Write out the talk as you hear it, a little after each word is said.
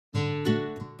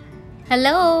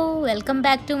Hello, welcome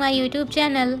back to my YouTube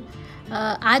channel.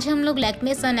 आज हम लोग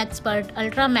लैक्मे सन expert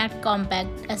ultra mat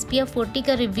compact SPF 40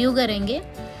 का रिव्यू करेंगे।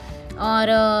 और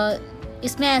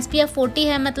इसमें SPF 40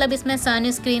 है, मतलब इसमें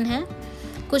सनस्क्रीन है।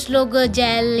 कुछ लोग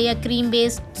जेल या क्रीम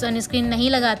बेस्ड सनस्क्रीन नहीं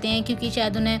लगाते हैं क्योंकि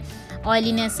शायद उन्हें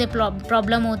ऑयलीनेस से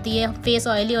प्रॉब्लम होती है, फेस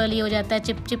ऑयली हो जाता है,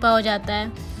 चिपचिपा हो जाता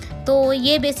है। तो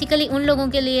ये बेसिकली उन लोगों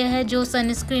के लिए है जो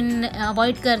सनस्क्रीन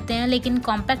अवॉइड करते हैं, लेकिन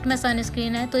कॉम्पैक्ट में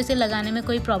सनस्क्रीन है तो इसे लगाने में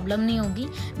कोई प्रॉब्लम नहीं होगी।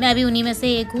 मैं अभी उन्हीं में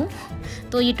से एक हूँ।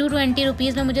 तो ये 220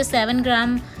 रुपीज़ में मुझे 7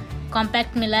 ग्राम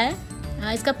कॉम्पैक्ट मिला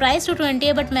है। इसका प्राइस 220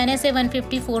 है, बट मैंने इसे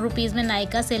 154 रुपीज़ में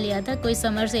नायका से लिया था, कोई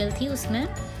समर सेल थी उसमें।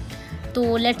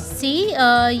 तो लेट्स सी,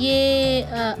 ये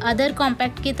अदर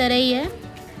कॉम्पैक्ट की तरह ही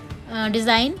है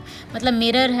डिज़ाइन, मतलब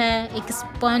मिरर है, एक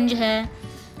स्पंज है।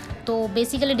 तो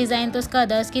बेसिकली डिज़ाइन तो इसका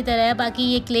अदर्स की तरह है। बाकी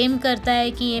ये क्लेम करता है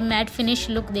कि ये मैट फिनिश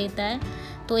लुक देता है।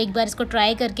 तो एक बार इसको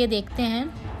ट्राई करके देखते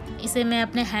हैं। इसे मैं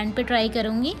अपने हैंड पे ट्राई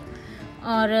करूँगी।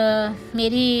 और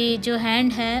मेरी जो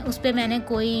हैंड है उस पर मैंने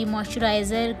कोई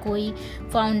मॉइस्चराइज़र, कोई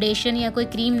फाउंडेशन या कोई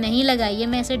क्रीम नहीं लगाई है।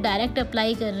 मैं इसे डायरेक्ट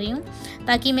अप्लाई कर रही हूँ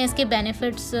ताकि मैं इसके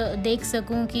बेनिफिट्स देख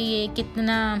सकूँ कि ये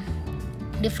कितना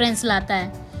डिफरेंस लाता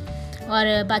है।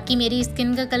 और बाकी मेरी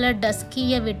स्किन का कलर डस्की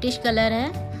या विटिश कलर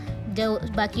है जो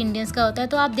बाकी इंडियंस का होता है।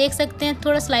 तो आप देख सकते हैं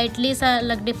थोड़ा स्लाइटली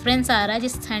सा डिफरेंस आ रहा है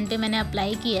जिस हैंड पे मैंने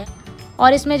अप्लाई किया है।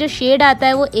 और इसमें जो शेड आता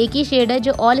है वो एक ही शेड है,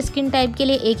 जो ऑल स्किन टाइप के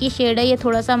लिए एक ही शेड है। ये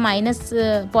थोड़ा सा माइनस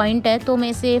पॉइंट है, तो मैं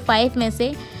इसे 5 में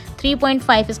से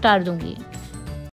 3.5 स्टार दूंगी।